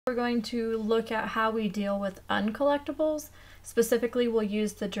We're going to look at how we deal with uncollectibles. Specifically, we'll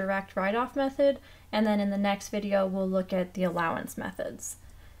use the direct write-off method, and then in the next video, we'll look at the allowance methods.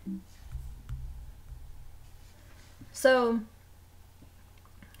 So,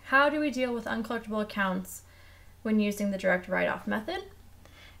 how do we deal with uncollectible accounts when using the direct write-off method?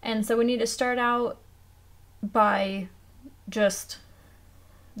 And so we need to start out by just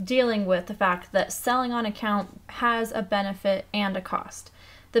dealing with the fact that selling on account has a benefit and a cost.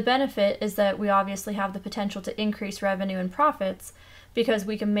 The benefit is that we obviously have the potential to increase revenue and profits because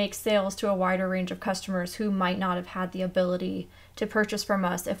we can make sales to a wider range of customers who might not have had the ability to purchase from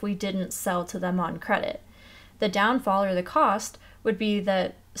us if we didn't sell to them on credit. The downfall or the cost would be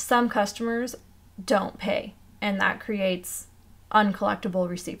that some customers don't pay, and that creates uncollectible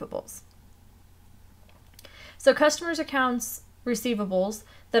receivables. So customers' accounts receivables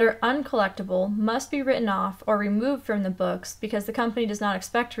that are uncollectible must be written off or removed from the books because the company does not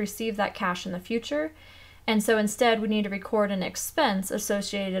expect to receive that cash in the future. And so instead we need to record an expense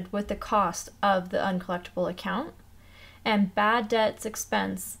associated with the cost of the uncollectible account. And bad debts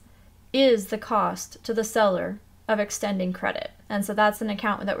expense is the cost to the seller of extending credit. And so that's an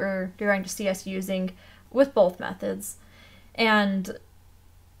account that we're going to see us using with both methods. And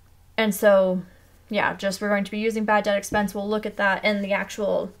so yeah, we're going to be using bad debt expense. We'll look at that and the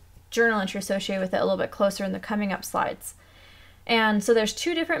actual journal entry associated with it a little bit closer in the coming up slides. And so there's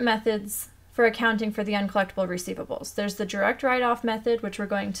two different methods for accounting for the uncollectible receivables. There's the direct write-off method, which we're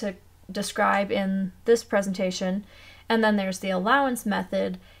going to describe in this presentation, and then there's the allowance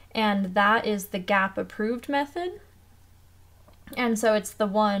method, and that is the GAAP approved method. And so it's the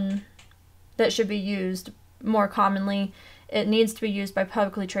one that should be used more commonly. It needs to be used by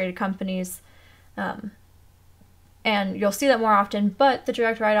publicly traded companies. And you'll see that more often, but the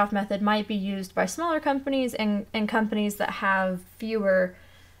direct write-off method might be used by smaller companies and companies that have fewer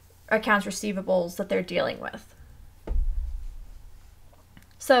accounts receivables that they're dealing with.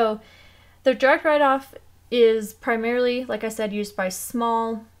 So the direct write-off is primarily, like I said, used by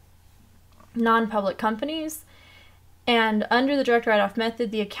small non-public companies. And under the direct write-off method,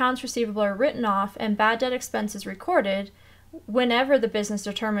 the accounts receivable are written off and bad debt expense is recorded whenever the business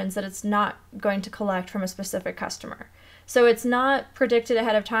determines that it's not going to collect from a specific customer. So it's not predicted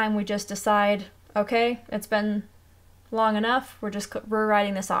ahead of time. We just decide, okay, it's been long enough. We're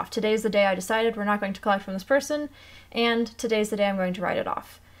writing this off. Today's the day I decided we're not going to collect from this person, and today's the day I'm going to write it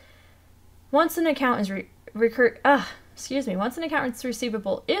off. Once an account is once an account's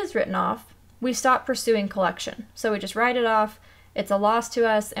receivable is written off, we stop pursuing collection. So we just write it off. It's a loss to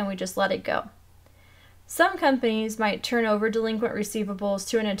us, and we just let it go. Some companies might turn over delinquent receivables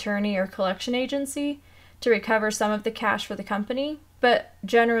to an attorney or collection agency to recover some of the cash for the company, but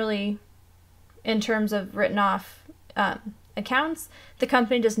generally, in terms of written off accounts, the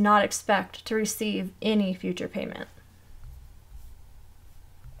company does not expect to receive any future payment.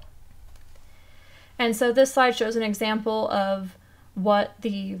 And so this slide shows an example of what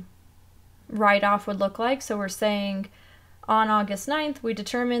the write-off would look like. So we're saying, on August 9th, we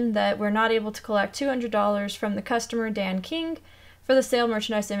determined that we're not able to collect $200 from the customer, Dan King, for the sale of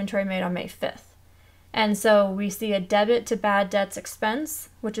merchandise inventory made on May 5th. And so we see a debit to bad debts expense,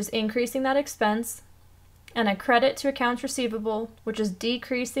 which is increasing that expense, and a credit to accounts receivable, which is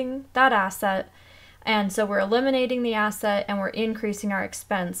decreasing that asset. And so we're eliminating the asset and we're increasing our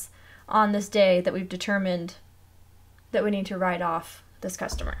expense on this day that we've determined that we need to write off this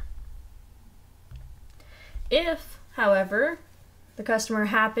customer. If, however, the customer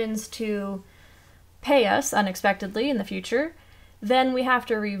happens to pay us unexpectedly in the future, then we have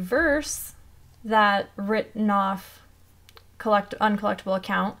to reverse that written off uncollectible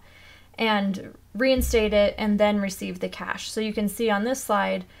account and reinstate it and then receive the cash. So you can see on this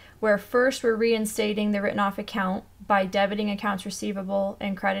slide where first we're reinstating the written off account by debiting accounts receivable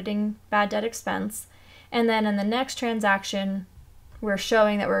and crediting bad debt expense. And then in the next transaction, we're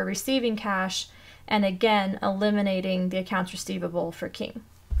showing that we're receiving cash and again eliminating the accounts receivable for King.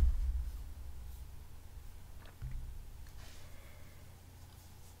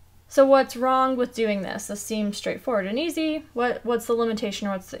 So what's wrong with doing this? This seems straightforward and easy. What's the limitation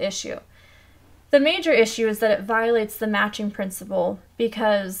or what's the issue? The major issue is that it violates the matching principle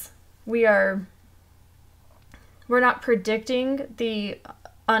because we're not predicting the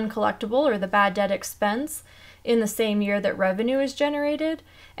uncollectible or the bad debt expense in the same year that revenue is generated.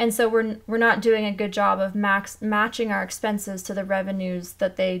 And so we're not doing a good job of matching our expenses to the revenues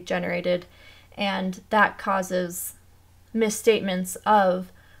that they generated, and that causes misstatements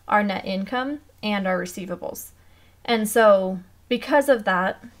of our net income and our receivables. And so because of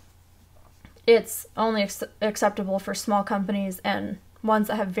that, it's only acceptable for small companies and ones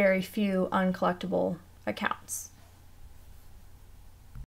that have very few uncollectible accounts.